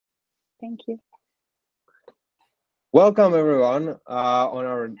Thank you. Welcome everyone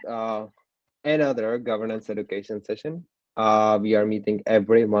on our another governance education session. We are meeting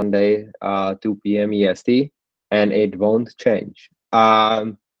every Monday, 2 p.m. EST, and it won't change.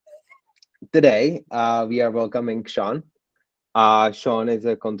 Today, we are welcoming Shawn. Shawn is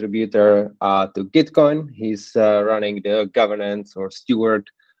a contributor to Gitcoin. He's running the governance or steward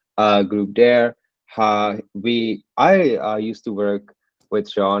group there. I used to work with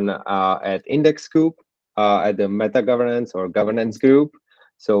Shawn at IndexCoop at the Metagovernance or governance group.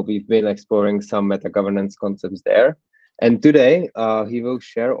 So we've been exploring some meta-governance concepts there. And today, he will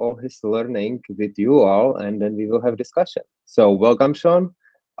share all his learning with you all, and then we will have discussion. So welcome, Shawn.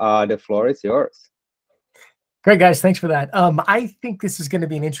 The floor is yours. Great, guys. Thanks for that. I think this is going to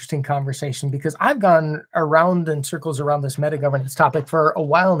be an interesting conversation because I've gone around in circles around this meta-governance topic for a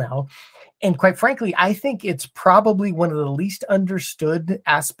while now. And quite frankly, I think it's probably one of the least understood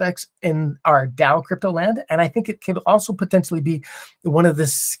aspects in our DAO crypto land. And I think it could also potentially be one of the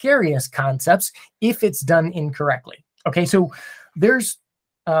scariest concepts if it's done incorrectly. Okay, so there's,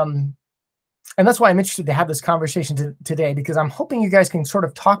 and that's why I'm interested to have this conversation today, because I'm hoping you guys can sort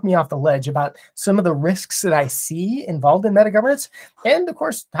of talk me off the ledge about some of the risks that I see involved in meta-governance, and of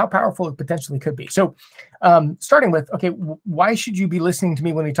course, how powerful it potentially could be. So starting with, okay, why should you be listening to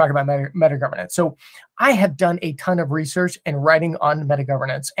me when we talk about meta-governance? So I have done a ton of research and writing on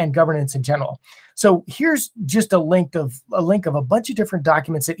meta-governance and governance in general. So here's just a link of a bunch of different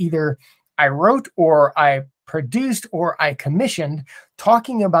documents that either I wrote or I produced or I commissioned,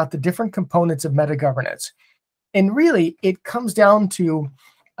 talking about the different components of meta-governance. And really, it comes down to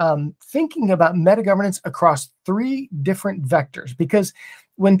thinking about meta-governance across three different vectors, because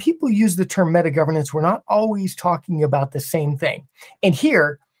when people use the term meta-governance, we're not always talking about the same thing. And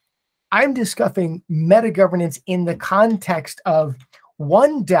here, I'm discussing meta-governance in the context of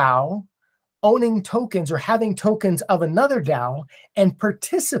one DAO owning tokens or having tokens of another DAO and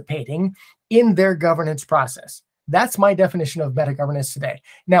participating in their governance process. That's my definition of meta-governance today.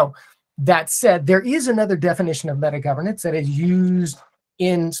 Now, that said, there is another definition of meta-governance that is used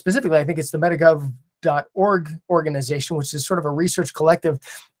in specifically, I think it's the metagov.org organization, which is sort of a research collective.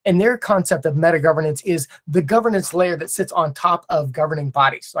 And their concept of meta-governance is the governance layer that sits on top of governing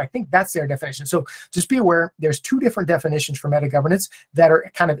bodies. So I think that's their definition. So just be aware, there's two different definitions for meta-governance that are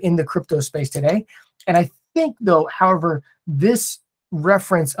kind of in the crypto space today. And I think, though, however, this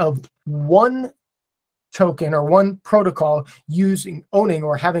reference of one token or one protocol owning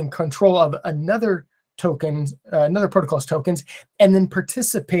or having control of another tokens, another protocol's tokens, and then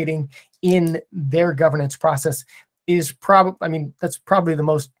participating in their governance process is probably, I mean, that's probably the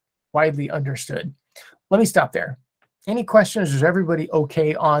most widely understood. Let me stop there. Any questions? Is everybody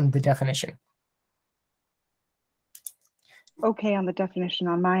okay on the definition? Okay on the definition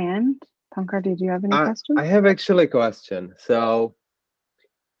on my end. Pankar, did you have any questions? I have actually a question. So,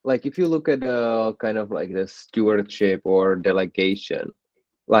 like, if you look at the kind of like the stewardship or delegation,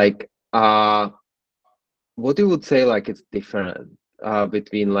 like, what you would say, like, it's different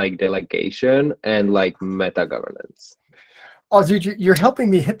between like delegation and like meta-governance? Oh, dude, you're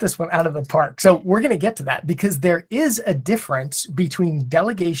helping me hit this one out of the park. So we're going to get to that because there is a difference between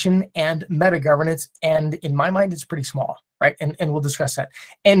delegation and meta-governance. And in my mind, it's pretty small, right? And we'll discuss that.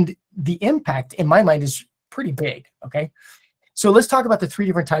 And the impact in my mind is pretty big, okay? So let's talk about the three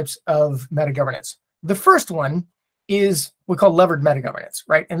different types of meta-governance. The first one is we call levered meta-governance,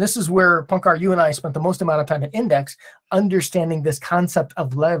 right? And this is where, Pankar, you and I spent the most amount of time at Index understanding this concept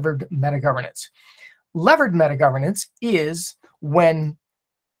of levered meta-governance. Levered meta-governance is when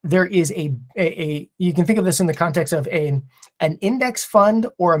there is you can think of this in the context of an index fund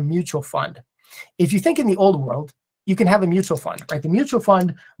or a mutual fund. If you think in the old world, you can have a mutual fund, right? The mutual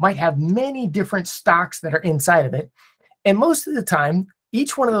fund might have many different stocks that are inside of it. And most of the time,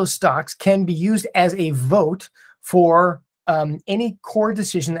 each one of those stocks can be used as a vote for any core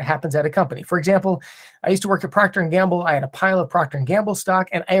decision that happens at a company. For example, I used to work at Procter & Gamble. I had a pile of Procter & Gamble stock,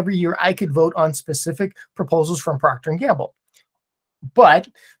 and every year I could vote on specific proposals from Procter & Gamble. But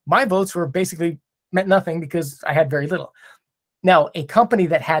my votes were basically meant nothing because I had very little. Now, a company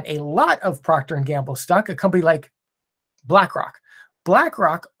that had a lot of Procter & Gamble stock, a company like BlackRock.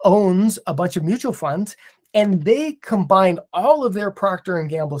 BlackRock owns a bunch of mutual funds, and they combine all of their Procter &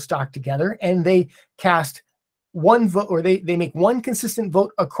 Gamble stock together, and they cast one vote, or they make one consistent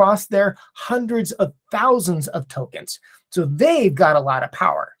vote across their hundreds of thousands of tokens. So they've got a lot of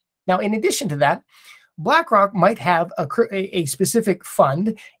power. Now, in addition to that, BlackRock might have a specific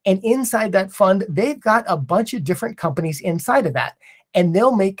fund, and inside that fund, they've got a bunch of different companies inside of that, and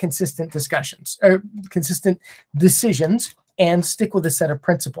they'll make consistent discussions or consistent decisions and stick with a set of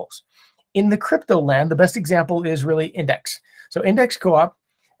principles. in the crypto land, the best example is really Index. So IndexCoop,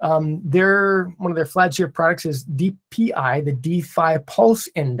 one of their flagship products is DPI, the DeFi Pulse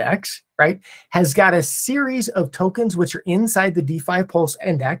Index, right? Has got a series of tokens which are inside the DeFi Pulse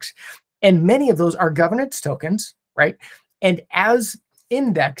Index, and many of those are governance tokens, right? And as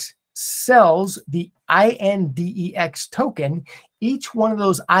Index sells the INDEX token, each one of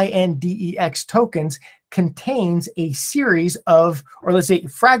those INDEX tokens contains a series of, or let's say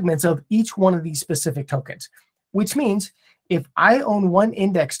fragments of each one of these specific tokens, which means if I own one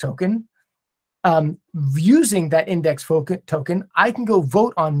index token, using that index token, I can go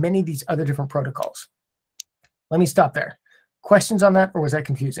vote on many of these other different protocols. Let me stop there. Questions on that, or was that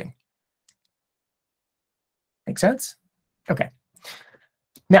confusing? Make sense? Okay.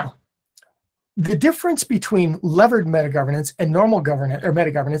 Now, the difference between levered metagovernance and normal governance or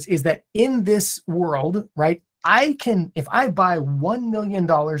metagovernance is that in this world, right, I can, if I buy $1 million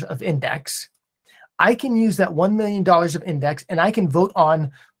of index, I can use that $1 million of index and I can vote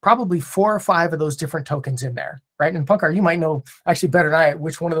on probably 4 or 5 of those different tokens in there, right? And Punkar, you might know actually better than I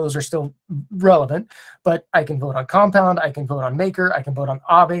which one of those are still relevant, but I can vote on Compound, I can vote on Maker, I can vote on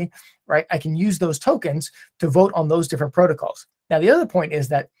Aave, right? I can use those tokens to vote on those different protocols. Now, the other point is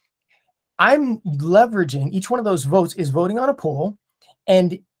that I'm leveraging, each one of those votes is voting on a pool,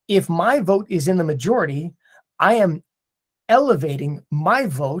 and if my vote is in the majority, I am elevating my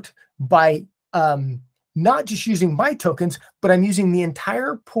vote by not just using my tokens, but I'm using the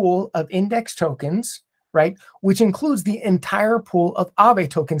entire pool of index tokens, right? Which includes the entire pool of Aave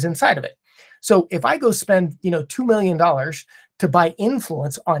tokens inside of it. So if I go spend, $2 million to buy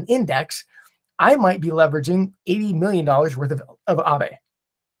influence on index, I might be leveraging $80 million worth of Aave,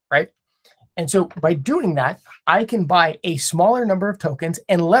 right? And so by doing that, I can buy a smaller number of tokens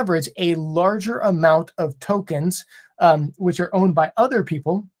and leverage a larger amount of tokens, which are owned by other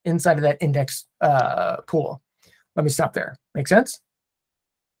people inside of that index pool. Let me stop there. Make sense?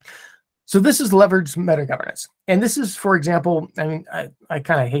 So this is leveraged metagovernance. And this is, for example, I mean, I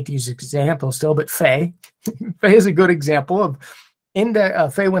kind of hate to use this example still, but Faye. Faye is a good example of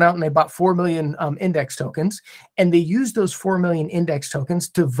Faye went out and they bought 4 million index tokens, and they used those 4 million index tokens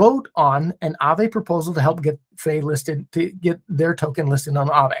to vote on an Aave proposal to help get Faye listed, to get their token listed on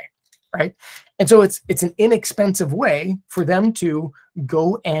Aave, right? And so it's an inexpensive way for them to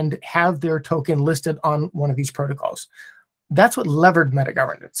go and have their token listed on one of these protocols. That's what levered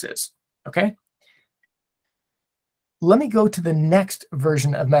metagovernance is, okay? Let me go to the next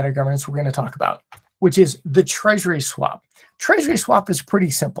version of metagovernance we're going to talk about, which is the treasury swap. Treasury swap is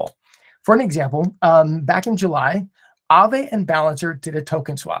pretty simple. For an example, back in July, Aave and Balancer did a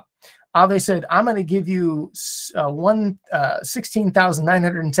token swap. Aave said, I'm going to give you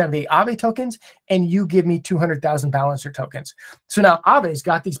 16,970 Aave tokens, and you give me 200,000 Balancer tokens. So now Aave's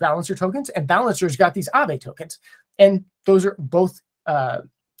got these Balancer tokens, and Balancer's got these Aave tokens. And those are both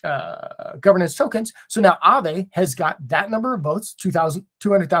governance tokens. So now Aave has got that number of votes,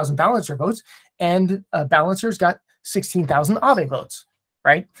 200,000 Balancer votes, and Balancer's got 16,000 Aave votes,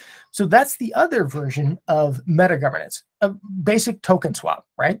 right? So that's the other version of metagovernance, a basic token swap,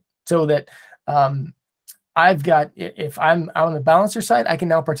 right? So that I've got, if I'm on the Balancer side, I can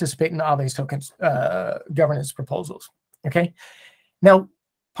now participate in Aave's tokens governance proposals, okay? Now,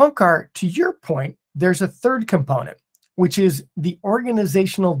 Punkar, to your point, there's a third component, which is the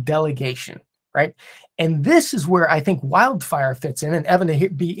organizational delegation, right? And this is where I think Wildfire fits in. And Evan,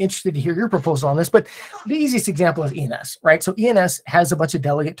 I'd be interested to hear your proposal on this, but the easiest example is ENS, right? So ENS has a bunch of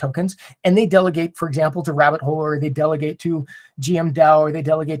delegate tokens, and they delegate, for example, to Rabbit Hole, or they delegate to GMDAO, or they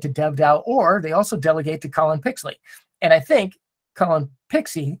delegate to DevDAO, or they also delegate to Colin Pixley. And I think Colin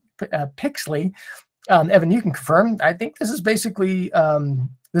Pixley, Evan, you can confirm, I think this is basically,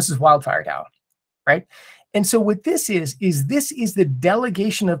 this is Wildfire DAO, right? And so what this is this is the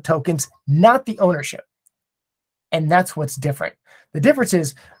delegation of tokens, not the ownership. And that's what's different. The difference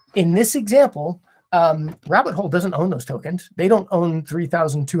is, in this example, Rabbit Hole doesn't own those tokens. They don't own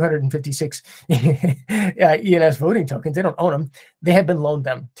 3,256 ENS voting tokens. They don't own them. They have been loaned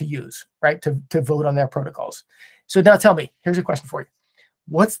them to use, right, to vote on their protocols. So now tell me, here's a question for you.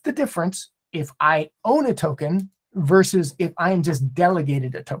 What's the difference if I own a token versus if I am just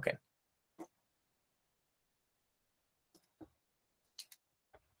delegated a token?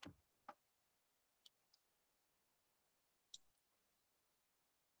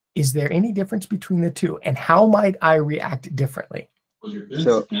 Is there any difference between the two, and how might I react differently?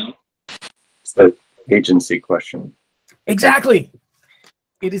 So it's the agency question. Exactly.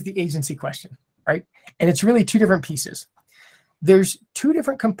 It is the agency question, right? And it's really two different pieces. There's two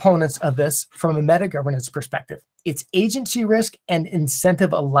different components of this from a meta governance perspective. It's agency risk and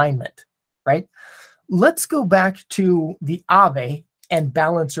incentive alignment, right? Let's go back to the Aave and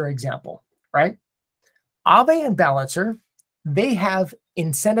Balancer example, right? Aave and Balancer, they have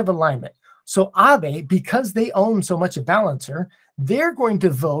incentive alignment. So Aave, because they own so much of Balancer, they're going to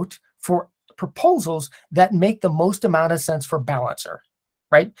vote for proposals that make the most amount of sense for Balancer,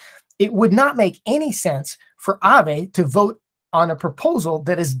 right? It would not make any sense for Aave to vote on a proposal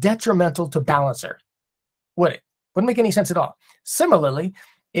that is detrimental to Balancer, would it? Wouldn't make any sense at all. Similarly,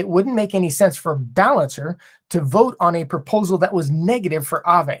 it wouldn't make any sense for Balancer to vote on a proposal that was negative for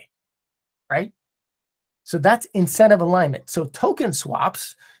Aave, right? So that's incentive alignment. So token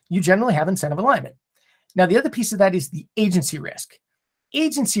swaps, you generally have incentive alignment. Now, the other piece of that is the agency risk.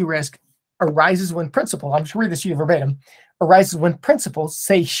 Agency risk arises when principal, I'm just reading this to you verbatim, arises when principals,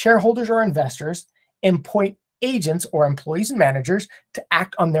 say shareholders or investors, appoint agents or employees and managers to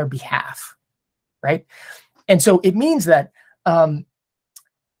act on their behalf, right? And so it means that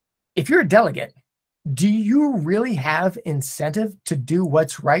if you're a delegate, do you really have incentive to do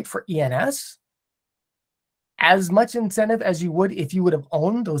what's right for ENS? As much incentive as you would if you would have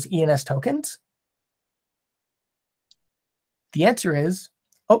owned those ENS tokens? The answer is,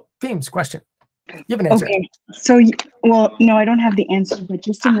 oh, Themes, question. You have an answer. Okay, so, well, no, I don't have the answer, but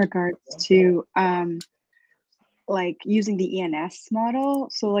just in regards to like using the ENS model.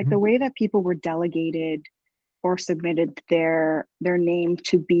 So like the way that people were delegated or submitted their name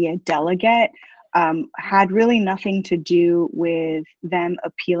to be a delegate had really nothing to do with them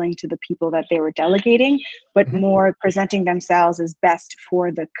appealing to the people that they were delegating, but more presenting themselves as best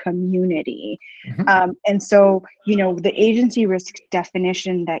for the community. And so, you know, the agency risk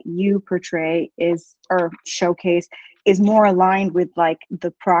definition that you portray is, or showcase, is more aligned with like the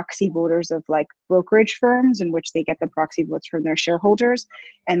proxy voters of like brokerage firms, in which they get the proxy votes from their shareholders.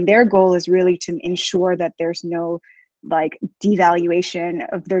 And their goal is really to ensure that there's no like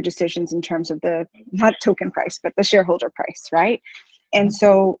devaluation of their decisions in terms of the, not token price, but the shareholder price, right? And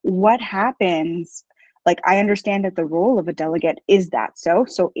so what happens, like I understand that the role of a delegate is that,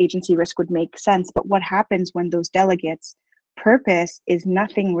 so agency risk would make sense, but what happens when those delegates' purpose is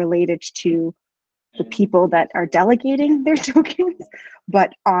nothing related to the people that are delegating their tokens,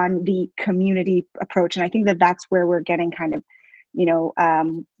 but on the community approach? And I think that that's where we're getting kind of, you know,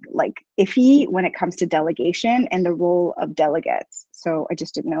 like iffy when it comes to delegation and the role of delegates. So I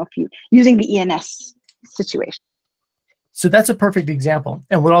just didn't know if you, using the ENS situation. So that's a perfect example.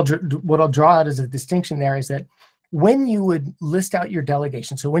 And what I'll draw out as a distinction there is that when you would list out your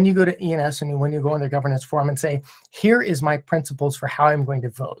delegation, so when you go to ENS and when you go in their governance forum and say, here is my principles for how I'm going to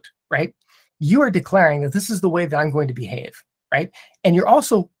vote, right? You are declaring that this is the way that I'm going to behave, right? And you're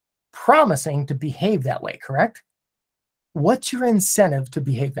also promising to behave that way, correct? What's your incentive to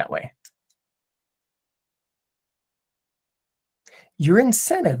behave that way? Your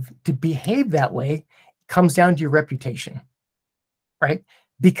incentive to behave that way comes down to your reputation, right?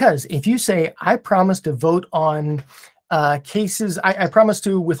 Because if you say, I promise to vote on cases, I promise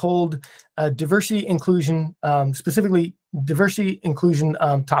to withhold diversity, inclusion, specifically diversity, inclusion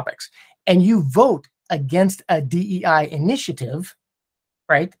topics, and you vote against a DEI initiative,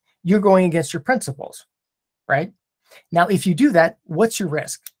 right? You're going against your principles, right? Now, if you do that, what's your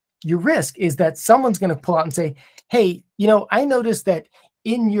risk? Your risk is that someone's going to pull out and say, hey, you know, I noticed that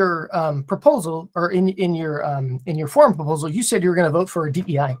in your proposal, or in your forum proposal, you said you were going to vote for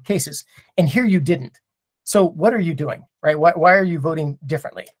DEI cases, and here you didn't. So what are you doing, right? Why are you voting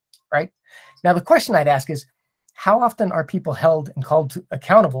differently, right? Now, the question I'd ask is, how often are people held and called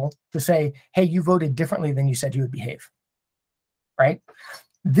accountable to say, hey, you voted differently than you said you would behave, right?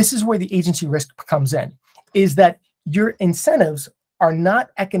 This is where the agency risk comes in, is that your incentives are not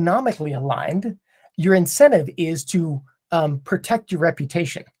economically aligned. Your incentive is to protect your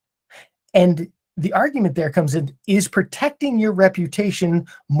reputation. And the argument there comes in, is protecting your reputation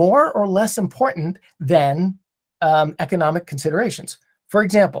more or less important than economic considerations? For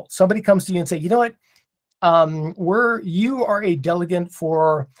example, somebody comes to you and say, you know what, you are a delegate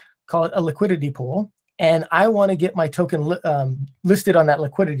for, call it a liquidity pool, and I want to get my token listed on that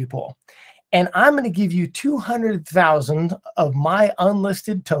liquidity pool. And I'm going to give you 200,000 of my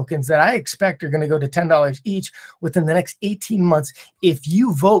unlisted tokens that I expect are going to go to $10 each within the next 18 months if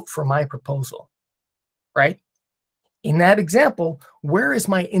you vote for my proposal, right? In that example, where is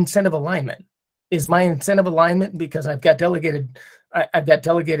my incentive alignment? Is my incentive alignment because I've got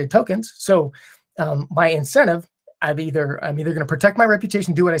delegated tokens? So my incentive, I'm either going to protect my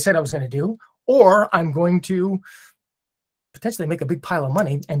reputation, do what I said I was going to do, or I'm going to potentially make a big pile of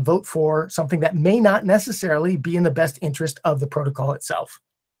money and vote for something that may not necessarily be in the best interest of the protocol itself.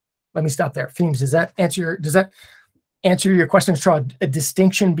 Let me stop there. Themes, does that answer your, answer your question, draw a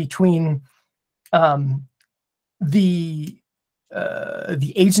distinction between the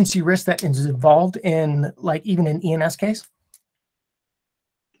agency risk that is involved in, like, even an ENS case?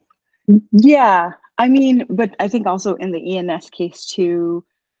 Yeah, I mean, but I think also in the ENS case too,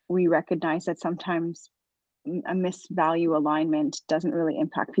 we recognize that sometimes a misvalue alignment doesn't really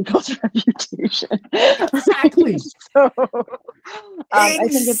impact people's reputation. Exactly. So I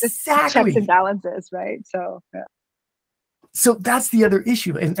think it's just checks and balances, right? So yeah. So that's the other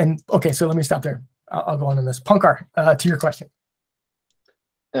issue. And okay, so let me stop there. I'll go on in this. Punkar, to your question.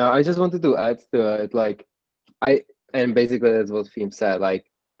 I just wanted to add to it, like, and basically that's what Fim said, like,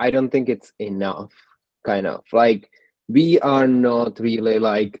 I don't think it's enough, kind of. Like, we are not really,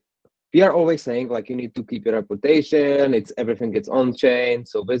 like, we are always saying, like, you need to keep your reputation, everything gets on chain,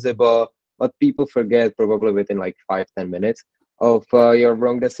 so visible, but people forget probably within like 5-10 minutes of your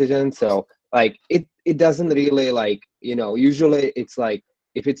wrong decision. So like it doesn't really, like, usually it's like,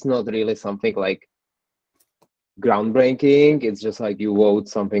 if it's not really something like groundbreaking, it's just like you vote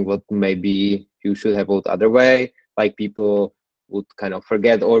something what maybe you should have voted other way, like people would kind of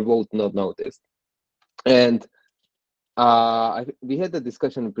forget or vote not noticed. And we had the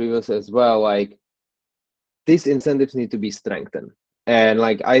discussion previous as well, like these incentives need to be strengthened. And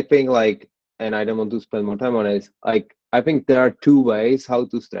like I think, like, and I don't want to spend more time on it, like I think there are two ways how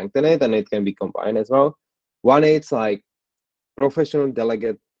to strengthen it, and it can be combined as well. One is like professional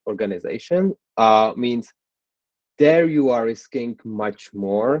delegate organization, means there you are risking much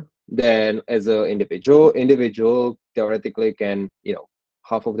more than as an individual. Individual theoretically can,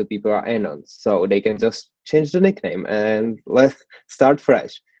 half of the people are anons, so they can just change the nickname and let's start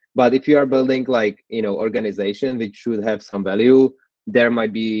fresh. But if you are building like, organization which should have some value, there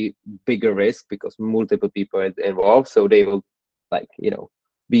might be bigger risk because multiple people are involved, so they will like,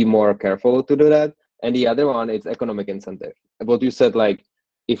 be more careful to do that. And the other one is economic incentive. What you said, like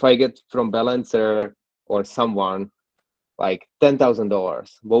if I get from Balancer or someone like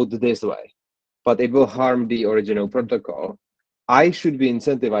 $10,000, vote this way, but it will harm the original protocol, I should be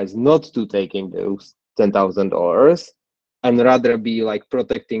incentivized not to taking those $10,000 and rather be like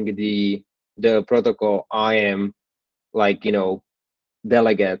protecting the protocol I am like,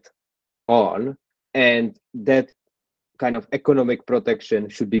 delegate on, and that kind of economic protection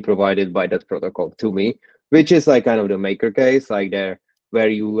should be provided by that protocol to me, which is like kind of the maker case, like there where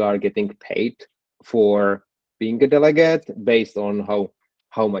you are getting paid for being a delegate based on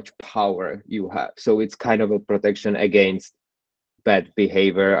how much power you have. So it's kind of a protection against bad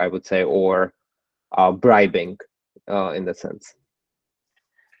behavior, I would say, or bribing in the sense.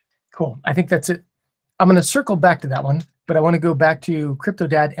 Cool. I think that's it. I'm going to circle back to that one, but I want to go back to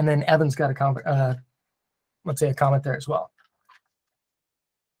CryptoDad, and then Evan's got a comment, let's say a comment there as well.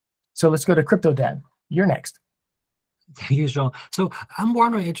 So let's go to CryptoDad. You're next. Thank you, Shawn. So I'm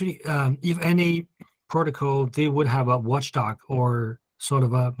wondering actually if any protocol, they would have a watchdog or sort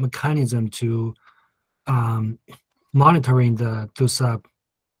of a mechanism to monitoring those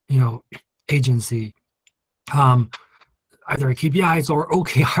agency, either KPIs or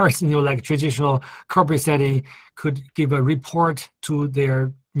OKRs, like traditional corporate setting could give a report to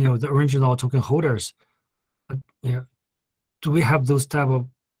their, the original token holders. Do we have those type of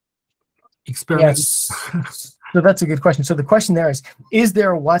experiments? Yes. So that's a good question. So the question there is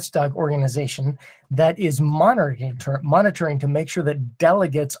there a watchdog organization that is monitoring to make sure that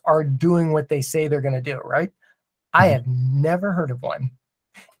delegates are doing what they say they're going to do, right? I have never heard of one.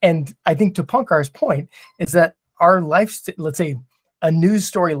 And I think to Punkar's point is that our let's say a news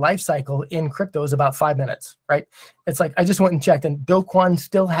story life cycle in crypto is about 5 minutes, right? It's like, I just went and checked, and Do Kwon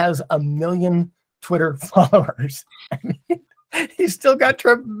still has 1 million Twitter followers. I mean, he's still got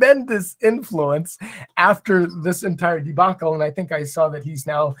tremendous influence after this entire debacle. And I think I saw that he's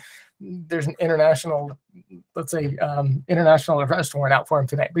now, there's an international, let's say, international arrest warrant out for him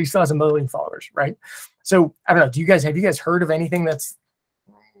today, but he still has 1 million followers, right? So I don't know, have you guys heard of anything that's,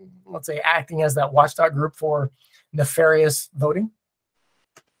 let's say, acting as that watchdog group for nefarious voting?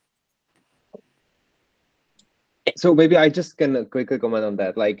 So maybe I just can quickly comment on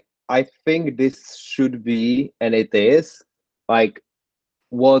that. Like, I think this should be, and it is, like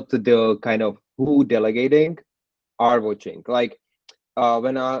what the kind of who delegating are watching. Like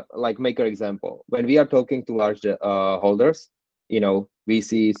when I like make an example, when we are talking to large holders,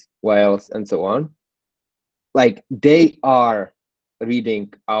 VCs, whales, and so on, like they are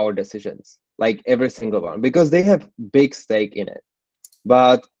reading our decisions, like every single one, because they have big stake in it.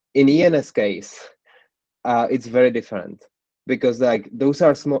 But in ENS case, it's very different, because like those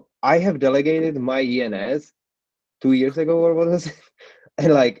are small. I have delegated my ENS 2 years ago or what was it?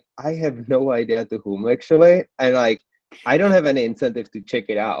 And like I have no idea to whom actually, and like I don't have any incentive to check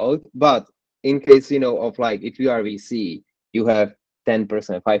it out, but in case, you know, of like, if you are VC, you have 10%,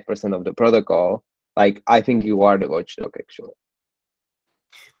 5% of the protocol, like, I think you are the watchdog, actually.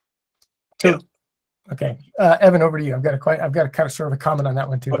 So, okay, Evan, over to you. I've got a kind of sort of a comment on that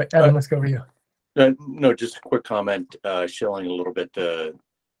one too, but Evan, let's go over to you. No, just a quick comment, showing a little bit the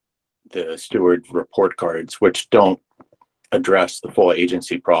steward report cards, which don't address the full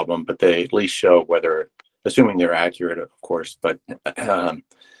agency problem, but they at least show whether, assuming they're accurate, of course, but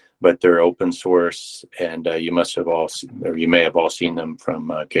they're open source, and you must have all, or you may have all seen them from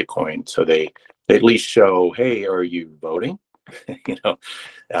Gitcoin. So they at least show, hey, are you voting? You know,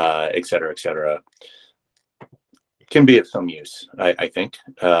 et cetera, et cetera. Can be of some use, I think.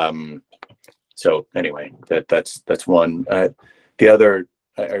 So anyway, that's one. The other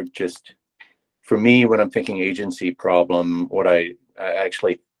are just, for me, when I'm thinking agency problem, what I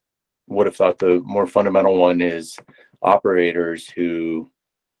actually would have thought the more fundamental one is operators who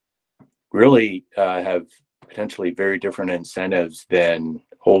really have potentially very different incentives than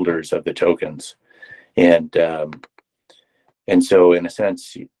holders of the tokens. And so in a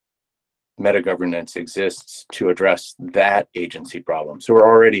sense, metagovernance exists to address that agency problem. So we're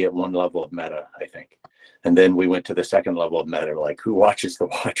already at one level of meta, I think. And then we went to the second level of meta, like who watches the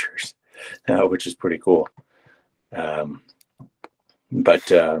watchers, which is pretty cool. But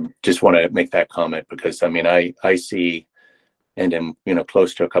just want to make that comment because, I mean, I see, and am, you know,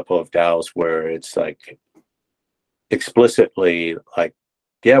 close to a couple of DAOs where it's like explicitly like,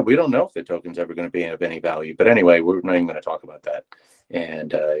 yeah, we don't know if the token's ever going to be of any value. But anyway, we're not even going to talk about that.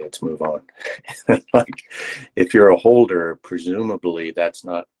 And let's move on. Like, if you're a holder, presumably that's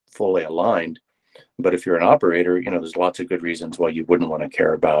not fully aligned. But if you're an operator, you know, there's lots of good reasons why you wouldn't want to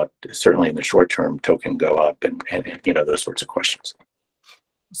care about, certainly in the short term, token go up and you know, those sorts of questions.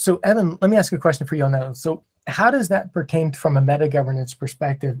 So Evan, let me ask a question for you on that. So how does that pertain from a meta governance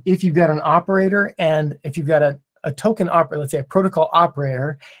perspective? If you've got an operator and if you've got a token operator, let's say a protocol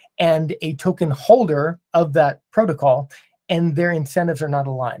operator and a token holder of that protocol, and their incentives are not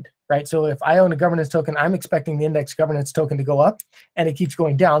aligned, right? So if I own a governance token, I'm expecting the index governance token to go up and it keeps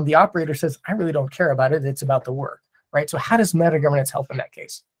going down. The operator says, I really don't care about it. It's about the work, right? So how does meta governance help in that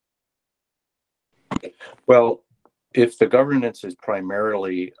case? Well, if the governance is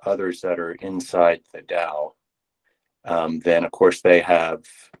primarily others that are inside the DAO, then of course they have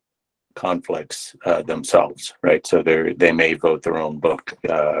conflicts themselves, right? So they may vote their own book,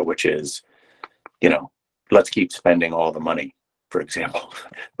 which is, you know, let's keep spending all the money, for example,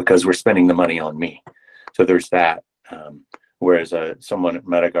 because we're spending the money on me. So there's that. Whereas someone at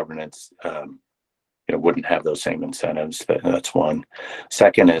meta governance, you know, wouldn't have those same incentives. That's one.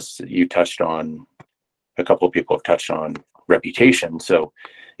 Second is you touched on, a couple of people have touched on reputation. So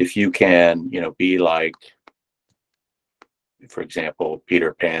if you can, you know, be like, for example,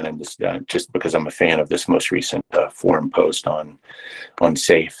 Peter Pan, and this, just because I'm a fan of this most recent forum post on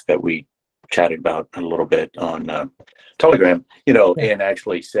SAFE that we chatted about a little bit on Telegram, you know, and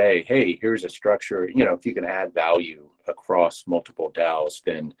actually say, hey, here's a structure, you know, if you can add value across multiple DAOs,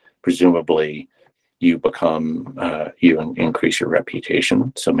 then presumably you become, you increase your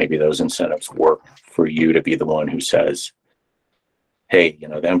reputation. So maybe those incentives work for you to be the one who says, hey, you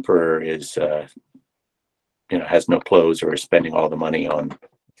know, the emperor is, you know, has no clothes or is spending all the money on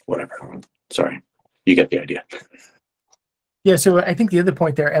whatever. Sorry, you get the idea. Yeah, so I think the other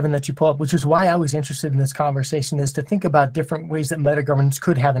point there, Evan, that you pull up, which is why I was interested in this conversation, is to think about different ways that meta governance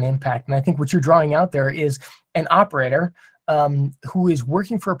could have an impact. And I think what you're drawing out there is an operator who is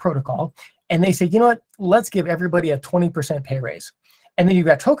working for a protocol, and they say, you know what, let's give everybody a 20% pay raise. And then you've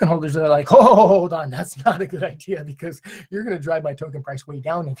got token holders that are like, oh, hold on, that's not a good idea because you're going to drive my token price way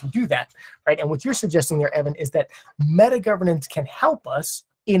down if you do that, right? And what you're suggesting there, Evan, is that meta governance can help us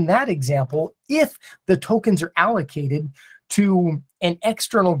in that example if the tokens are allocated to an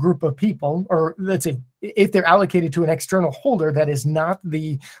external group of people, or let's say if they're allocated to an external holder that is not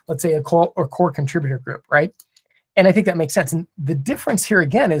the, let's say, a core contributor group, right? And I think that makes sense. And the difference here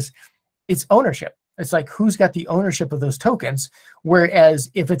again is it's ownership. It's like, who's got the ownership of those tokens? Whereas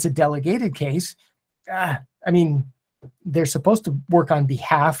if it's a delegated case, I mean, they're supposed to work on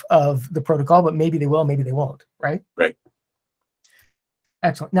behalf of the protocol, but maybe they will, maybe they won't, right? Right.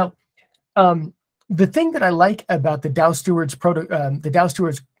 Excellent. Now, the thing that I like about the DAO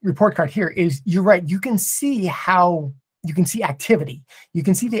Stewards report card here is, you're right, you can see how, you can see activity. You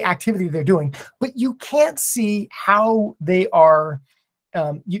can see the activity they're doing, but you can't see how they are,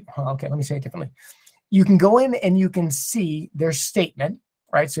 okay, let me say it differently. You can go in and you can see their statement,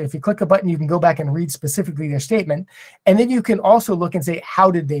 right? So if you click a button, you can go back and read specifically their statement. And then you can also look and say,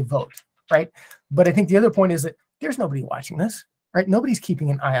 how did they vote, right? But I think the other point is that there's nobody watching this, right? Nobody's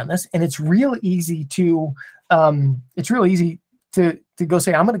keeping an eye on this, and it's real easy to go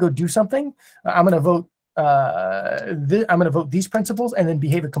say, I'm going to go do something. I'm going to vote. I'm going to vote these principles, and then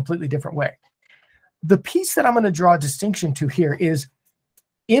behave a completely different way. The piece that I'm going to draw a distinction to here is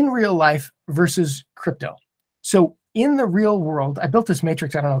in real life versus crypto. So in the real world, I built this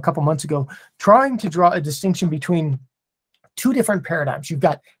matrix, I don't know, a couple months ago, trying to draw a distinction between two different paradigms. You've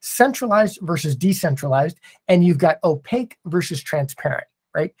got centralized versus decentralized, and you've got opaque versus transparent,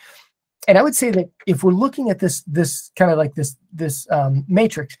 right? And I would say that if we're looking at this kind of like this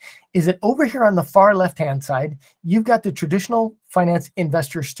matrix, is that over here on the far left-hand side, you've got the traditional finance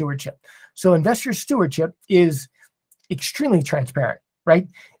investor stewardship. So investor stewardship is extremely transparent, right?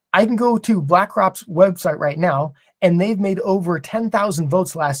 I can go to BlackRock's website right now, and they've made over 10,000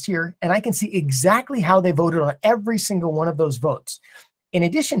 votes last year, and I can see exactly how they voted on every single one of those votes. In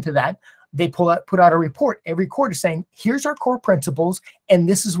addition to that, they put out a report every quarter saying, here's our core principles, and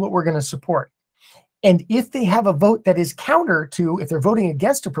this is what we're going to support. And if they have a vote that is counter to, if they're voting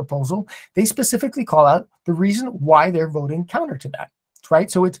against a proposal, they specifically call out the reason why they're voting counter to that,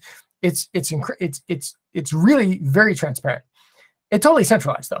 right? So it's really very transparent. It's totally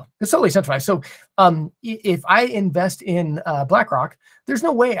centralized, though. It's totally centralized. So if I invest in BlackRock, there's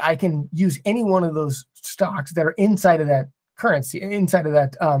no way I can use any one of those stocks that are inside of that currency, inside of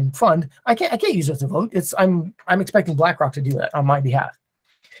that fund. I can't use it to vote. I'm expecting BlackRock to do that on my behalf.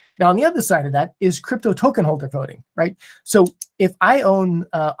 Now, on the other side of that is crypto token holder voting, right? So if I own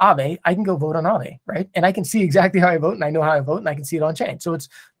Aave, I can go vote on Aave, right? And I can see exactly how I vote, and I know how I vote, and I can see it on chain. So it's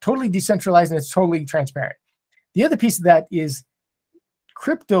totally decentralized, and it's totally transparent. The other piece of that is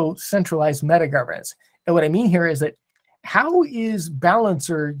crypto centralized meta-governance. And what I mean here is that how is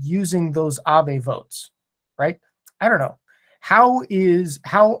Balancer using those Aave votes, right? I don't know. How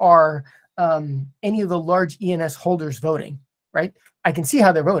are any of the large ENS holders voting, right? I can see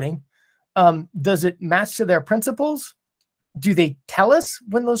how they're voting. Does it match to their principles? Do they tell us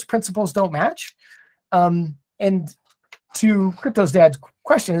when those principles don't match? And to Crypto's dad's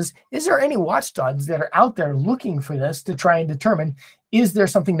question is there any watchdogs that are out there looking for this to try and determine, is there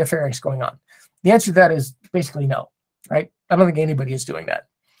something nefarious going on? The answer to that is basically no, right? I don't think anybody is doing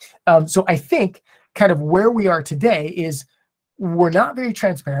that. So I think kind of where we are today is we're not very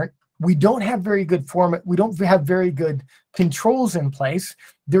transparent. We don't have very good format. We don't have very good controls in place.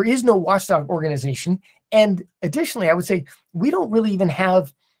 There is no watchdog organization. And additionally, I would say we don't really even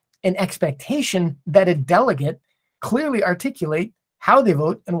have an expectation that a delegate clearly articulate how they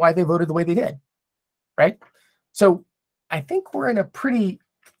vote and why they voted the way they did, right? So I think we're in a pretty,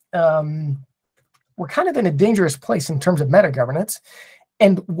 we're kind of in a dangerous place in terms of meta governance.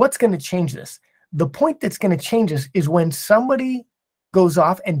 And what's going to change this? The point that's going to change this is when somebody goes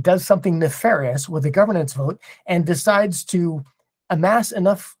off and does something nefarious with a governance vote and decides to amass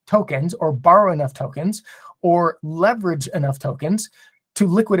enough tokens or borrow enough tokens or leverage enough tokens to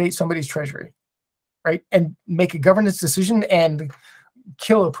liquidate somebody's treasury, right? And make a governance decision and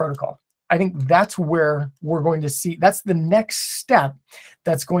kill a protocol. I think that's where we're going to see, that's the next step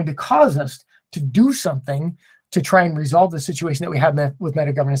that's going to cause us to do something to try and resolve the situation that we have with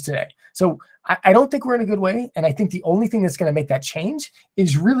meta governance today. So I don't think we're in a good way. And I think the only thing that's going to make that change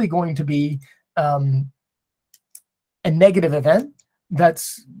is really going to be a negative event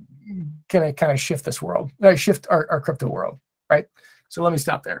that's going to kind of shift this world, shift our crypto world, right? So let me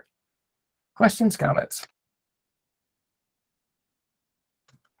stop there. Questions, comments?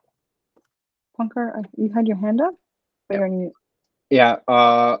 Punker, you had your hand up? Yeah,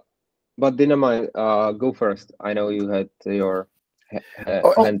 but Dinamai, go first. I know you had your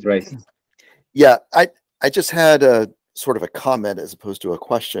hand raised. Yeah, I just had a sort of a comment as opposed to a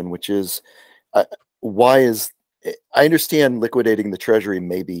question, which is, why is, I understand liquidating the treasury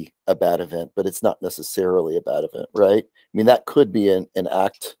may be a bad event, but it's not necessarily a bad event, right? I mean, that could be an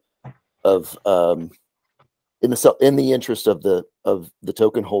act of in the interest of the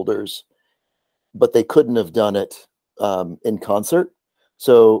token holders, but they couldn't have done it in concert.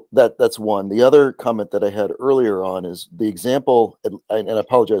 So that's one. The other comment that I had earlier on is the example, and I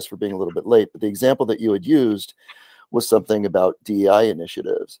apologize for being a little bit late, but the example that you had used was something about DEI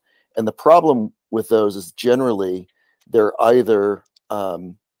initiatives. And the problem with those is generally they're either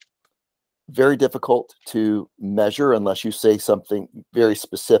very difficult to measure unless you say something very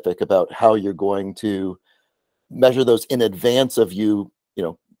specific about how you're going to measure those in advance of you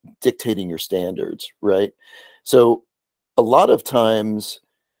dictating your standards, right? So a lot of times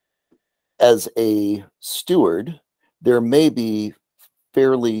as a steward, there may be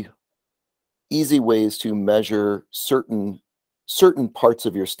fairly easy ways to measure certain parts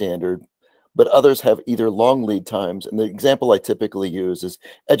of your standard, but others have either long lead times. And the example I typically use is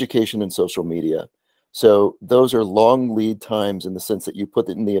education and social media. So those are long lead times in the sense that you put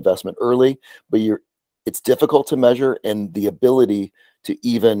it in the investment early, but it's difficult to measure, and the ability to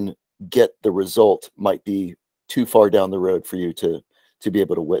even get the result might be too far down the road for you to be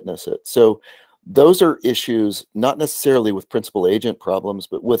able to witness it. So those are issues, not necessarily with principal agent problems,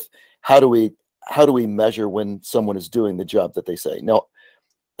 but with how do we measure when someone is doing the job that they say. Now,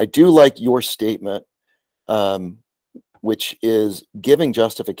 I do like your statement, which is giving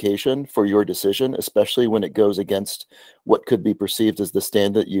justification for your decision, especially when it goes against what could be perceived as the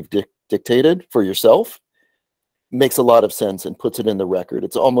standard you've dictated for yourself. Makes a lot of sense and puts it in the record.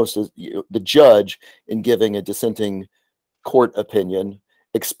 It's almost as the judge, in giving a dissenting court opinion,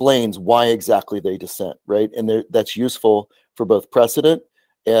 explains why exactly they dissent, right? And that's useful for both precedent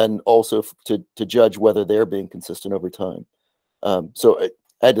and also to judge whether they're being consistent over time. So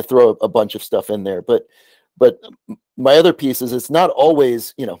I had to throw a bunch of stuff in there, but my other piece is it's not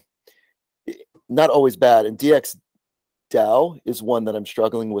always, not always bad. And DXDAO is one that I'm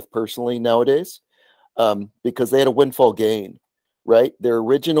struggling with personally nowadays, because they had a windfall gain, right? Their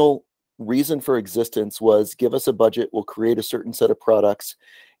original reason for existence was give us a budget, we'll create a certain set of products,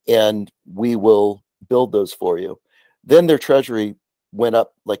 and we will build those for you. Then their treasury went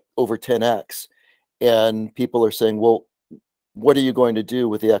up like over 10x, and people are saying, well, what are you going to do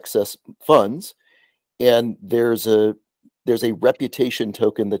with the excess funds? And there's a reputation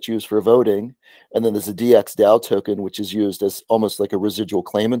token that's used for voting, and then there's a DXDAO token, which is used as almost like a residual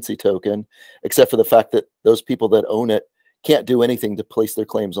claimancy token, except for the fact that those people that own it can't do anything to place their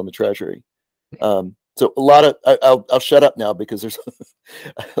claims on the treasury. So a lot of, I'll shut up now because there's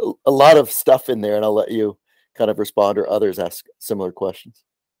a lot of stuff in there, and I'll let you kind of respond, or others ask similar questions.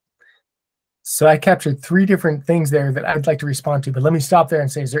 So I captured 3 different things there that I'd like to respond to, but let me stop there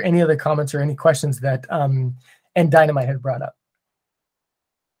and say, is there any other comments or any questions that and Dynamite had brought up?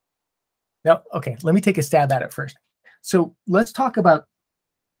 No? Okay, let me take a stab at it first. So let's talk about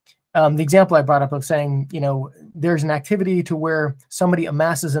the example I brought up of saying, there's an activity to where somebody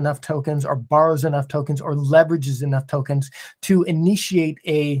amasses enough tokens or borrows enough tokens or leverages enough tokens to initiate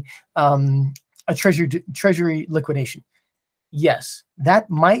a treasury liquidation. Yes, that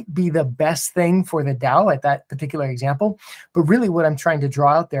might be the best thing for the DAO at that particular example. But really what I'm trying to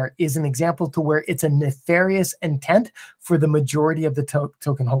draw out there is an example to where it's a nefarious intent for the majority of the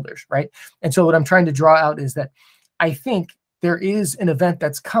token holders, right? And so what I'm trying to draw out is that I think there is an event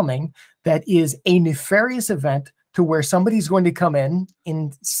that's coming that is a nefarious event to where somebody's going to come in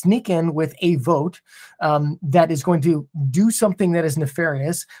and sneak in with a vote that is going to do something that is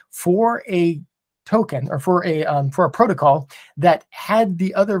nefarious for a token or for a protocol that, had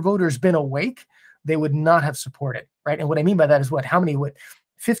the other voters been awake, they would not have supported, right? And what I mean by that is what? How many would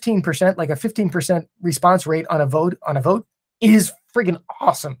 15%, like a 15% response rate on a vote is friggin'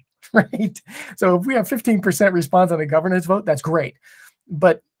 awesome, right? So if we have 15% response on a governance vote, that's great.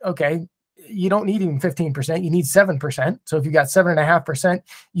 But okay, you don't need even 15%, you need 7%. So if you got 7.5%,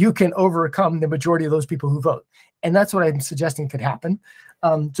 you can overcome the majority of those people who vote. And that's what I'm suggesting could happen.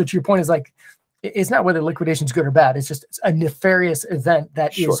 So to your point is like, it's not whether liquidation is good or bad. It's just a nefarious event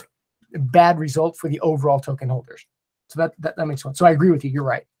that is a bad result for the overall token holders. So that makes sense. So I agree with you. You're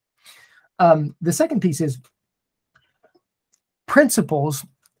right. The second piece is principles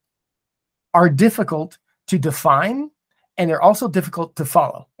are difficult to define, and they're also difficult to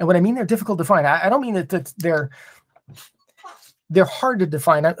follow. And what I mean they're difficult to define, I don't mean that they're hard to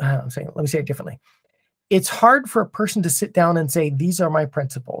define. Let me say it differently. It's hard for a person to sit down and say, these are my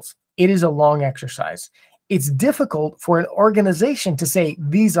principles. It is a long exercise. It's difficult for an organization to say,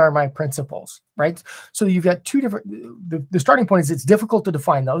 these are my principles, right? So you've got 2 different, the starting point is it's difficult to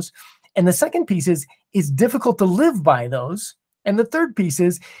define those. And the second piece is it's difficult to live by those. And the third piece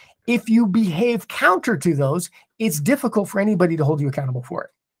is if you behave counter to those, it's difficult for anybody to hold you accountable for it,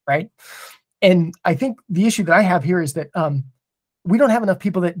 right? And I think the issue that I have here is that we don't have enough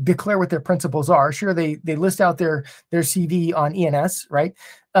people that declare what their principles are. Sure, they list out their CV on ENS, right?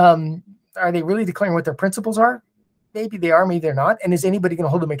 Are they really declaring what their principles are? Maybe they are, maybe they're not. And is anybody going to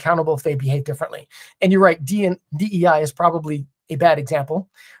hold them accountable if they behave differently? And you're right, DEI is probably a bad example,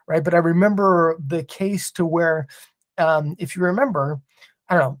 right? But I remember the case to where, if you remember,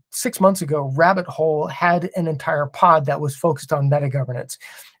 I don't know, 6 months ago, Rabbit Hole had an entire pod that was focused on metagovernance.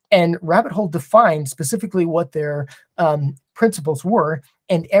 And Rabbit Hole defined specifically what their principles were.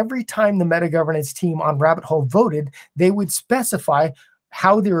 And every time the metagovernance team on Rabbit Hole voted, they would specify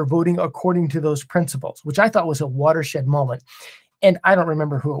how they were voting according to those principles, which I thought was a watershed moment. And I don't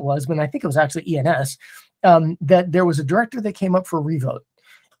remember who it was, but I think it was actually ENS, that there was a director that came up for revote.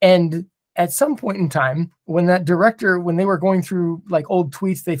 And at some point in time, when that director, when they were going through like old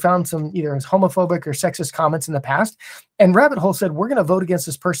tweets, they found some either as homophobic or sexist comments in the past. And Rabbit Hole said, we're going to vote against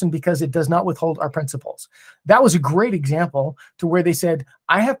this person because it does not withhold our principles. That was a great example to where they said,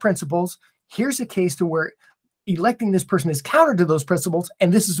 I have principles. Here's a case to where electing this person is counter to those principles,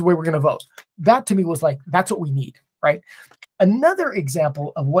 and this is the way we're going to vote. That to me was like, that's what we need, right? Another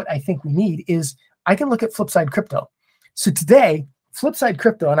example of what I think we need is I can look at Flipside Crypto. So today, Flipside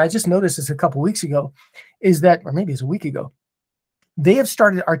Crypto, and I just noticed this a couple weeks ago, is that, or maybe it's a week ago, they have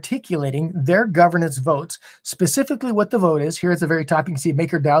started articulating their governance votes, specifically what the vote is. Here at the very top, you can see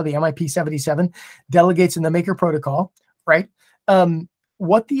MakerDAO, the MIP77, delegates in the Maker protocol, right?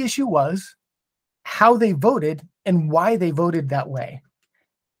 What the issue was, how they voted, and why they voted that way.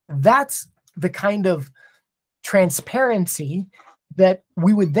 That's the kind of transparency that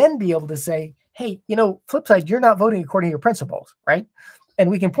we would then be able to say, hey, you know, Flipside, you're not voting according to your principles, right? And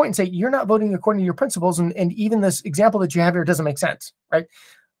we can point and say, you're not voting according to your principles, and even this example that you have here doesn't make sense, right?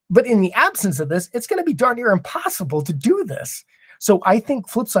 But in the absence of this, it's going to be darn near impossible to do this. So I think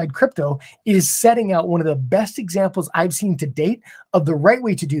Flipside Crypto is setting out one of the best examples I've seen to date of the right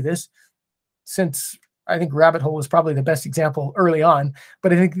way to do this, since I think Rabbit Hole was probably the best example early on.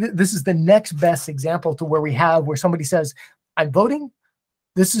 But I think this is the next best example to where we have where somebody says, I'm voting,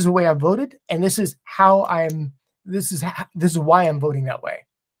 this is the way I voted, and this is how this is why I'm voting that way.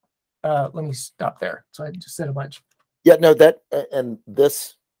 Let me stop there. So I just said a bunch. Yeah, no, that, and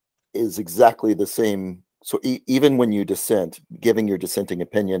this is exactly the same. So even when you dissent, giving your dissenting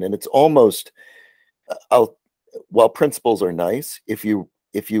opinion, and it's almost, while principles are nice, if you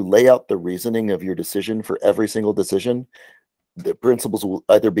lay out the reasoning of your decision for every single decision, the principles will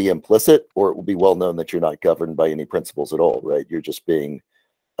either be implicit or it will be well known that you're not governed by any principles at all, right? You're just being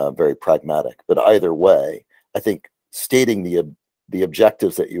very pragmatic. But either way, I think stating the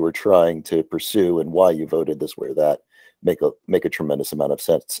objectives that you were trying to pursue and why you voted this way or that make a tremendous amount of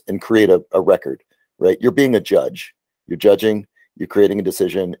sense and create a record, right? You're being a judge. You're judging, you're creating a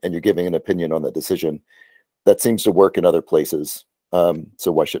decision, and you're giving an opinion on that decision. That seems to work in other places.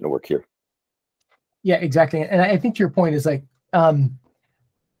 So why shouldn't it work here? Yeah, exactly. And I think your point is like,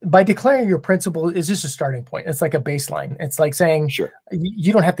 by declaring your principle is just a starting point. It's like a baseline. It's like saying, sure,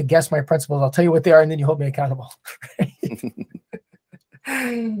 you don't have to guess my principles. I'll tell you what they are, and then you hold me accountable.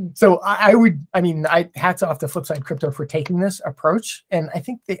 So hats off to Flipside Crypto for taking this approach. And I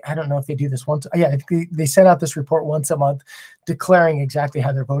think I don't know if they do this once. Yeah, I think they send out this report once a month declaring exactly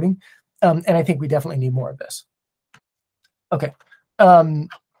how they're voting. And I think we definitely need more of this. Okay.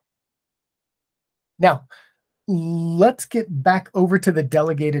 Now, let's get back over to the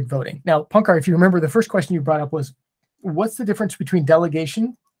delegated voting. Now, Punkar, if you remember, the first question you brought up was, what's the difference between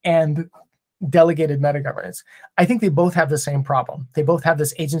delegation and delegated metagovernance? I think they both have the same problem. They both have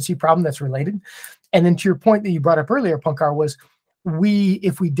this agency problem that's related. And then to your point that you brought up earlier, Punkar, was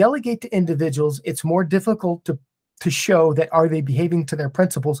if we delegate to individuals, it's more difficult to show that are they behaving to their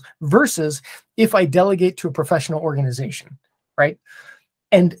principles versus if I delegate to a professional organization, right?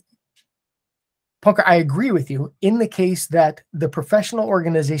 And Punkar, I agree with you in the case that the professional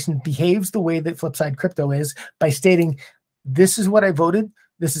organization behaves the way that Flipside Crypto is by stating, this is what I voted,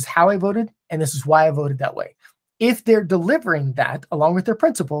 this is how I voted, and this is why I voted that way. If they're delivering that along with their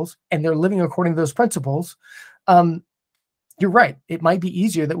principles and they're living according to those principles, you're right. It might be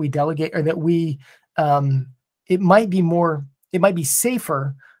easier that we delegate, or that we, it might be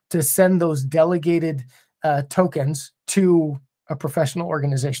safer to send those delegated tokens to a professional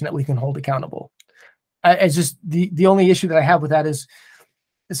organization that we can hold accountable. It's just the only issue that I have with that is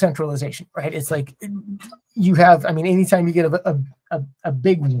the centralization, right? It's like you have, I mean, anytime you get a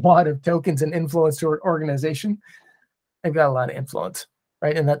big wad of tokens and influence to an organization, they've got a lot of influence,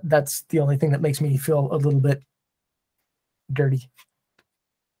 right? And that's the only thing that makes me feel a little bit dirty.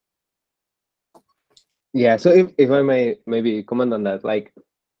 Yeah, so if I may maybe comment on that, like,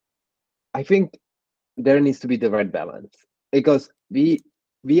 I think there needs to be the right balance, because we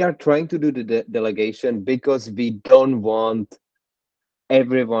are trying to do the delegation because we don't want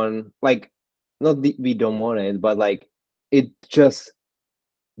everyone, like, we don't want it, but like, it just,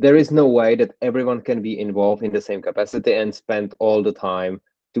 there is no way that everyone can be involved in the same capacity and spend all the time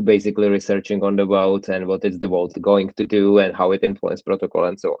to basically researching on the vote and what is the vote going to do and how it influences protocol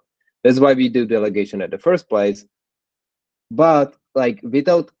and so on. That's why we do delegation at the first place. But like,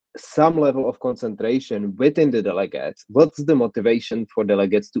 without some level of concentration within the delegates, what's the motivation for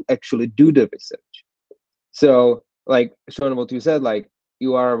delegates to actually do the research? So like, Shawn, what you said, like,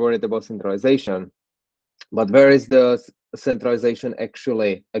 you are worried about centralization, but where is the centralization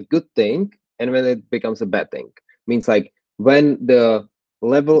actually a good thing and when it becomes a bad thing? Means like, when the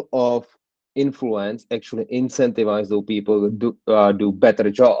level of influence actually incentivize those people to do better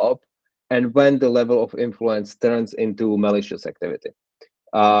job, and when the level of influence turns into malicious activity,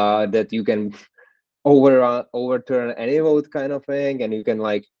 that you can overturn any vote kind of thing, and you can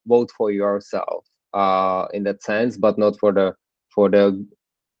like vote for yourself in that sense, but not for the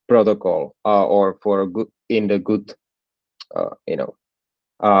protocol or for good in the good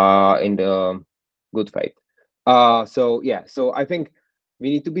in the good faith. So yeah, so I think we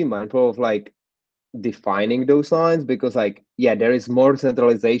need to be mindful of like defining those lines, because like, yeah, there is more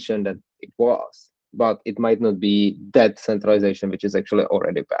centralization than it was, but it might not be that centralization which is actually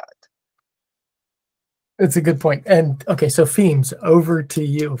already bad. It's a good point. And okay, so Feems, over to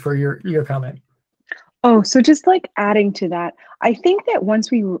you for your comment. Oh, so just like adding to that, I think that once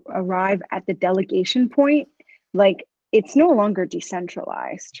we arrive at the delegation point, like it's no longer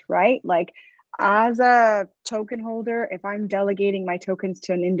decentralized, right? Like as a token holder, if I'm delegating my tokens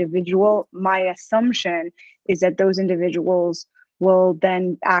to an individual, my assumption is that those individuals will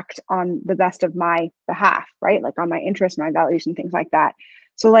then act on the best of my behalf, right? Like on my interests, my values, and things like that.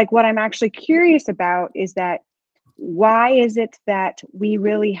 So like what I'm actually curious about is that why is it that we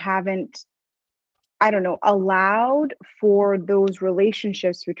really haven't, I don't know, allowed for those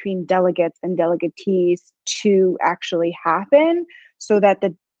relationships between delegates and delegatees to actually happen, so that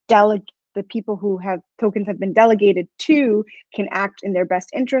the people who have tokens have been delegated to can act in their best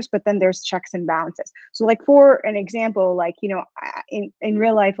interest, but then there's checks and balances. So like for an example, like, you know, in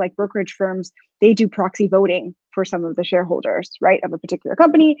real life, like brokerage firms, they do proxy voting for some of the shareholders, right, of a particular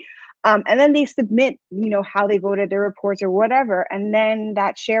company. And then they submit, you know, how they voted, their reports or whatever. And then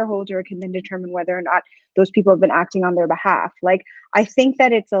that shareholder can then determine whether or not those people have been acting on their behalf. Like, I think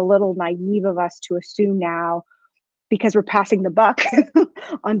that it's a little naive of us to assume now, because we're passing the buck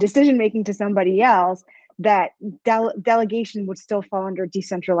on decision making to somebody else, that delegation would still fall under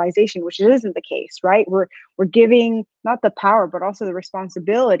decentralization, which isn't the case, right? We're giving not the power, but also the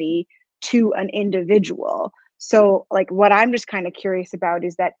responsibility to an individual. So like what I'm just kind of curious about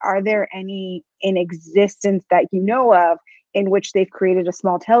is that, are there any in existence that you know of in which they've created a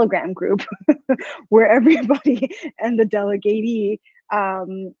small Telegram group where everybody and the delegatee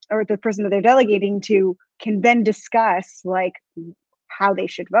or the person that they're delegating to can then discuss like how they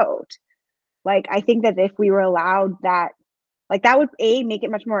should vote? Like, I think that if we were allowed that, like that would A, make it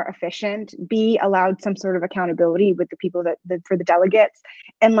much more efficient, B, allowed some sort of accountability with the people that for the delegates,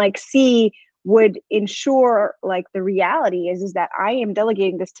 and like C, would ensure like the reality is that I am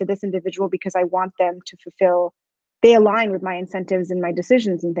delegating this to this individual because I want them to fulfill, they align with my incentives and my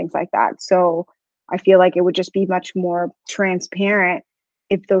decisions and things like that. So I feel like it would just be much more transparent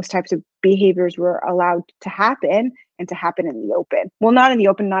if those types of behaviors were allowed to happen, and to happen in the open. Well, not in the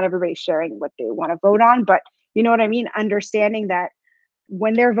open, not everybody's sharing what they want to vote on, but you know what I mean? Understanding that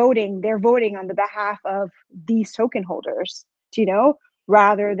when they're voting on the behalf of these token holders, you know,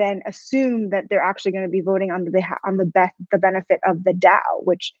 rather than assume that they're actually going to be voting on the benefit of the DAO,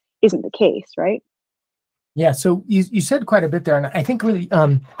 which isn't the case, right? Yeah, so you said quite a bit there, and I think really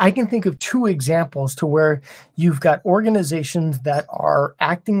I can think of two examples to where you've got organizations that are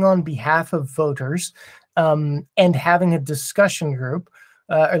acting on behalf of voters and having a discussion group,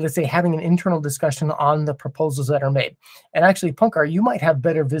 or let's say having an internal discussion on the proposals that are made. And actually, Punkar, you might have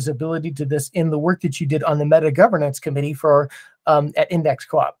better visibility to this in the work that you did on the Metagovernance Committee for at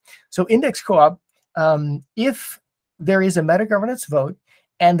IndexCoop. So IndexCoop, if there is a metagovernance vote,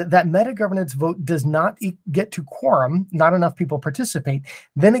 and that metagovernance vote does not get to quorum, not enough people participate,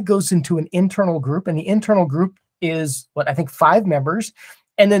 then it goes into an internal group, and the internal group is, what, I think 5 members,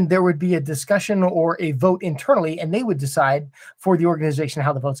 and then there would be a discussion or a vote internally, and they would decide for the organization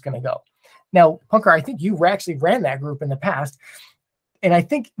how the vote's going to go. Now, Punkar, I think you actually ran that group in the past, and I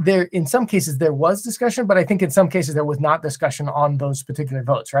think there, in some cases, there was discussion, but I think in some cases there was not discussion on those particular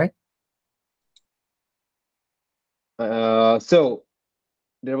votes, right? So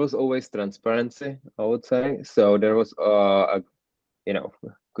there was always transparency, I would say. So there was a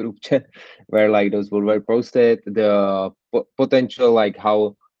group chat where like those votes were posted, the potential like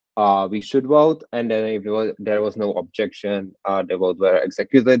how we should vote, and then if there was no objection, the vote were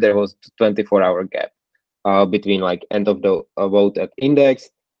executed. There was 24-hour gap between like end of the vote at index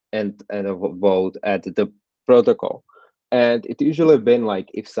and a vote at the protocol. And it usually been like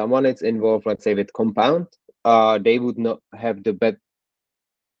if someone is involved, let's say with compound, they would not have the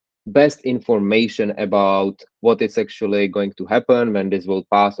best information about what is actually going to happen when this will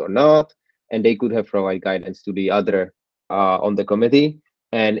pass or not, and they could have provide guidance to the other on the committee.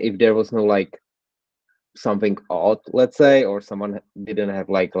 And if there was no like something odd, let's say, or someone didn't have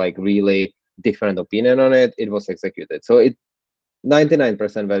like really different opinion on it, it was executed. So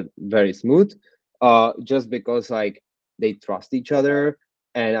 99% were very smooth, just because like they trust each other.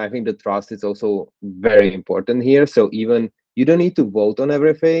 And I think the trust is also very important here. So even you don't need to vote on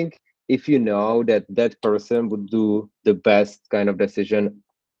everything if you know that that person would do the best kind of decision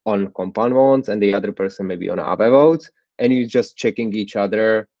on compound votes and the other person maybe on other votes, and you're just checking each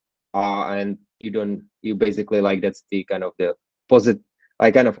other, and you basically like, that's the kind of the positive,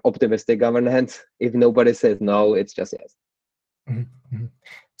 like kind of optimistic governance. If nobody says no, it's just yes. Mm-hmm.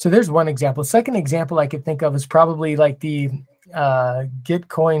 So there's one example. Second example I could think of is probably like the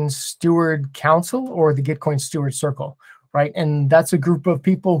Gitcoin Steward Council or the Gitcoin Steward Circle, right? And that's a group of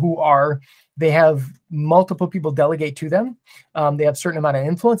people who they have multiple people delegate to them. They have a certain amount of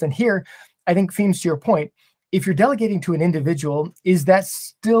influence. And here, I think, Feems, to your point, if you're delegating to an individual, is that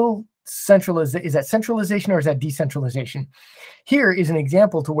still centralization? Is that centralization or is that decentralization? Here is an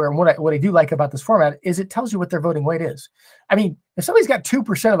example to where what I do like about this format is it tells you what their voting weight is. I mean, if somebody's got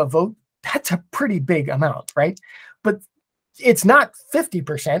 2% of a vote, that's a pretty big amount, right? But it's not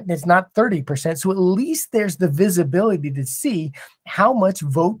 50%, it's not 30%. So at least there's the visibility to see how much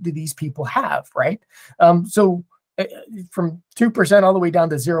vote do these people have, right? So from 2% all the way down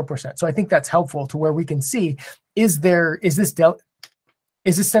to 0%. So I think that's helpful to where we can see, is this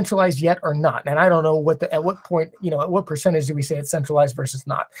centralized yet or not? And I don't know at what point, at what percentage do we say it's centralized versus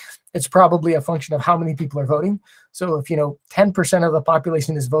not? It's probably a function of how many people are voting. So if 10% of the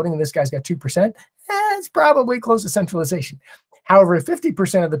population is voting and this guy's got 2%, it's probably close to centralization. However, if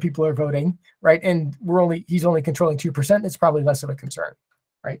 50% of the people are voting, right, and he's only controlling 2%, it's probably less of a concern,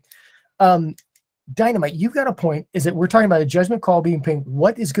 right? Dynamite, you've got a point, is that we're talking about a judgment call being paid.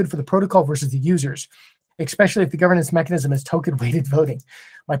 What is good for the protocol versus the users, especially if the governance mechanism is token-weighted voting?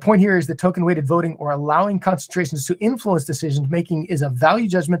 My point here is that token-weighted voting, or allowing concentrations to influence decision making, is a value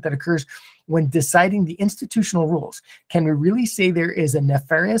judgment that occurs when deciding the institutional rules. Can we really say there is a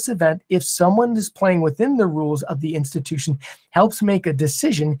nefarious event if someone is playing within the rules of the institution, helps make a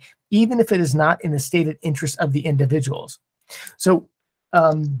decision, even if it is not in the stated interest of the individuals? So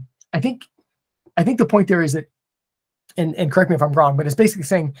I think the point there is that, and correct me if I'm wrong, but it's basically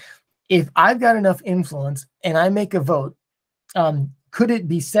saying, if I've got enough influence and I make a vote, could it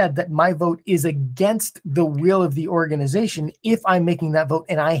be said that my vote is against the will of the organization if I'm making that vote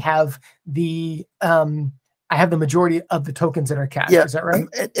and I have the majority of the tokens that are cast? Yeah, is that right?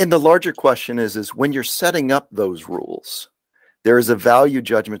 And the larger question is when you're setting up those rules, there is a value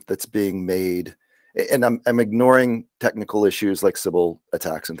judgment that's being made. And I'm ignoring technical issues like Sybil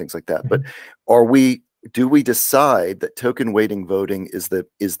attacks and things like that. But do we decide that token weighting voting is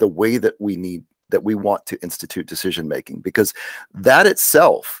the way that we want to institute decision making? Because that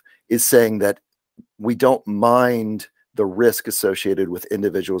itself is saying that we don't mind the risk associated with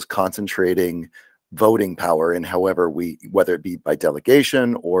individuals concentrating voting power in whether it be by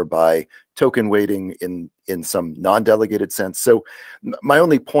delegation or by token weighting in some non-delegated sense. So my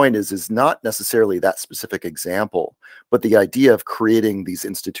only point is not necessarily that specific example, but the idea of creating these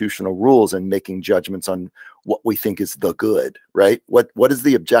institutional rules and making judgments on what we think is the good, right? What is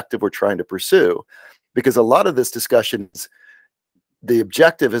the objective we're trying to pursue? Because a lot of this discussion is, the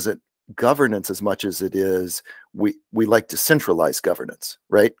objective isn't governance as much as it is we like to centralize governance,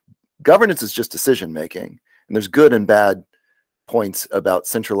 right? Governance is just decision making, and there's good and bad points about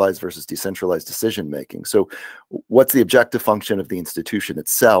centralized versus decentralized decision making. So what's the objective function of the institution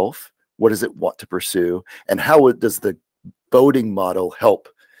itself? What does it want to pursue? And how does the voting model help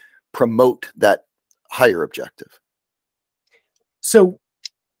promote that higher objective? So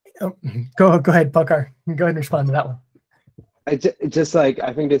go ahead, Pakar. Go ahead and respond to that one. I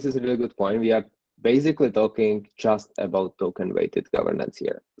think this is a really good point. We are basically talking just about token-weighted governance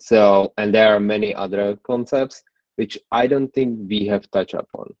here. So, and there are many other concepts which I don't think we have touched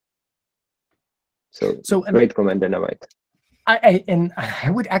upon. So great comment, Dynamite. I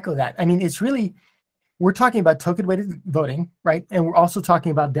would echo that. I mean, it's really, we're talking about token-weighted voting, right? And we're also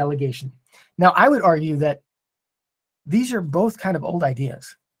talking about delegation. Now, I would argue that these are both kind of old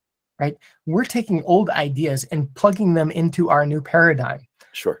ideas, right? We're taking old ideas and plugging them into our new paradigm.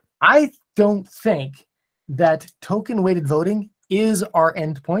 Sure. I don't think that token-weighted voting is our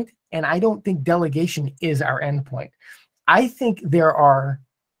endpoint, and I don't think delegation is our endpoint. I think there are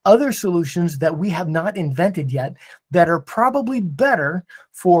other solutions that we have not invented yet that are probably better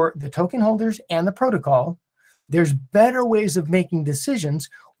for the token holders and the protocol. There's better ways of making decisions.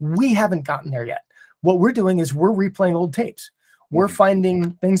 We haven't gotten there yet. What we're doing is we're replaying old tapes. We're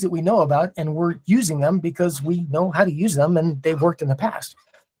finding things that we know about, and we're using them because we know how to use them, and they've worked in the past.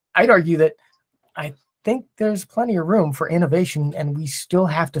 I'd argue that I think there's plenty of room for innovation, and we still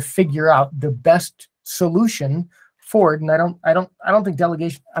have to figure out the best solution forward. And I don't think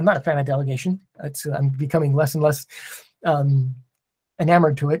delegation. I'm not a fan of delegation. I'm becoming less and less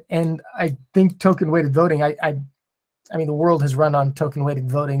enamored to it. And I think token weighted voting. I mean, the world has run on token weighted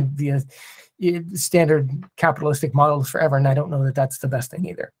voting via standard capitalistic models forever, and I don't know that that's the best thing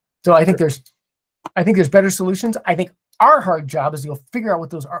either. So I think there's better solutions. I think our hard job is to go figure out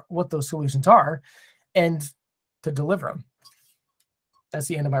what those solutions are, and to deliver them. That's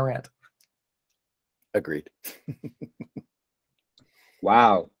the end of my rant. Agreed.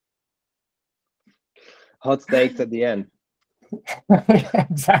 Wow. Hot takes at the end.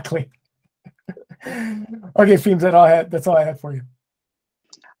 Exactly. Okay, Fiends, that's all I had for you.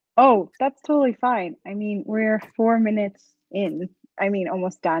 Oh, that's totally fine. I mean, we're 4 minutes in. I mean,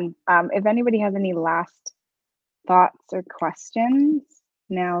 almost done. If anybody has any last thoughts or questions,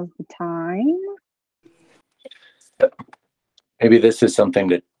 now's the time. Maybe this is something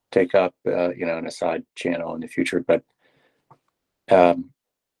to take up, in a side channel in the future, but I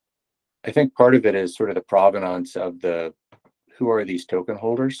think part of it is sort of the provenance of who are these token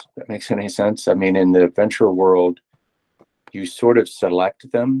holders? That makes any sense? I mean, in the venture world, you sort of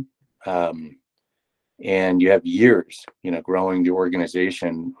select them, and you have years, growing the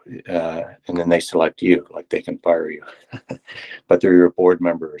organization, and then they select you. Like, they can fire you, but they're your board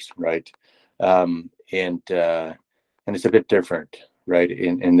members, right? And it's a bit different, right?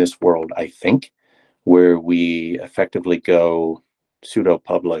 In this world, I think, where we effectively go pseudo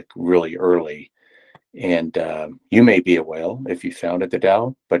public really early. And you may be a whale if you founded the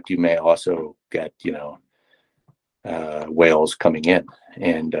DAO, but you may also get, whales coming in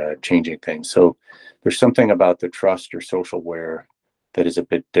and changing things. So there's something about the trust or socialware that is a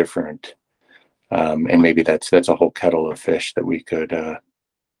bit different. And maybe that's a whole kettle of fish that we could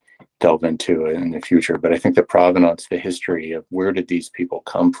delve into in the future. But I think the provenance, the history of where did these people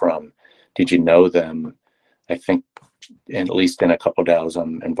come from? Did you know them? I think, and at least in a couple DAOs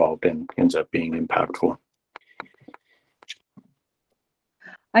I'm involved in, ends up being impactful.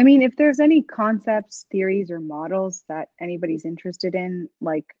 I mean, if there's any concepts, theories, or models that anybody's interested in,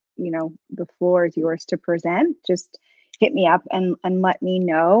 like, the floor is yours to present. Just hit me up and let me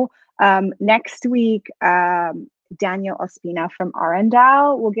know. Next week, Daniel Ospina from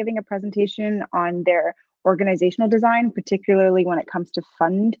RNDAO will giving a presentation on their organizational design, particularly when it comes to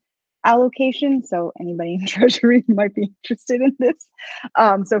fund allocation. So anybody in Treasury might be interested in this.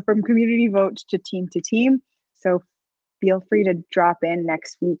 So from community vote to team. So feel free to drop in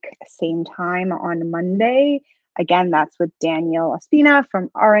next week, same time on Monday. Again, that's with Daniel Ospina from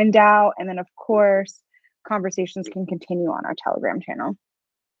RNDAO. And then, of course, conversations can continue on our Telegram channel.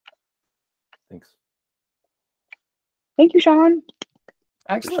 Thanks. Thank you, Shawn.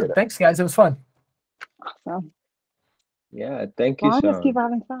 Excellent. Thanks, guys. It was fun. Awesome. Yeah, thank you, Let's Shawn. keep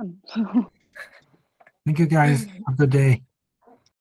having fun. Thank you, guys. Have a good day.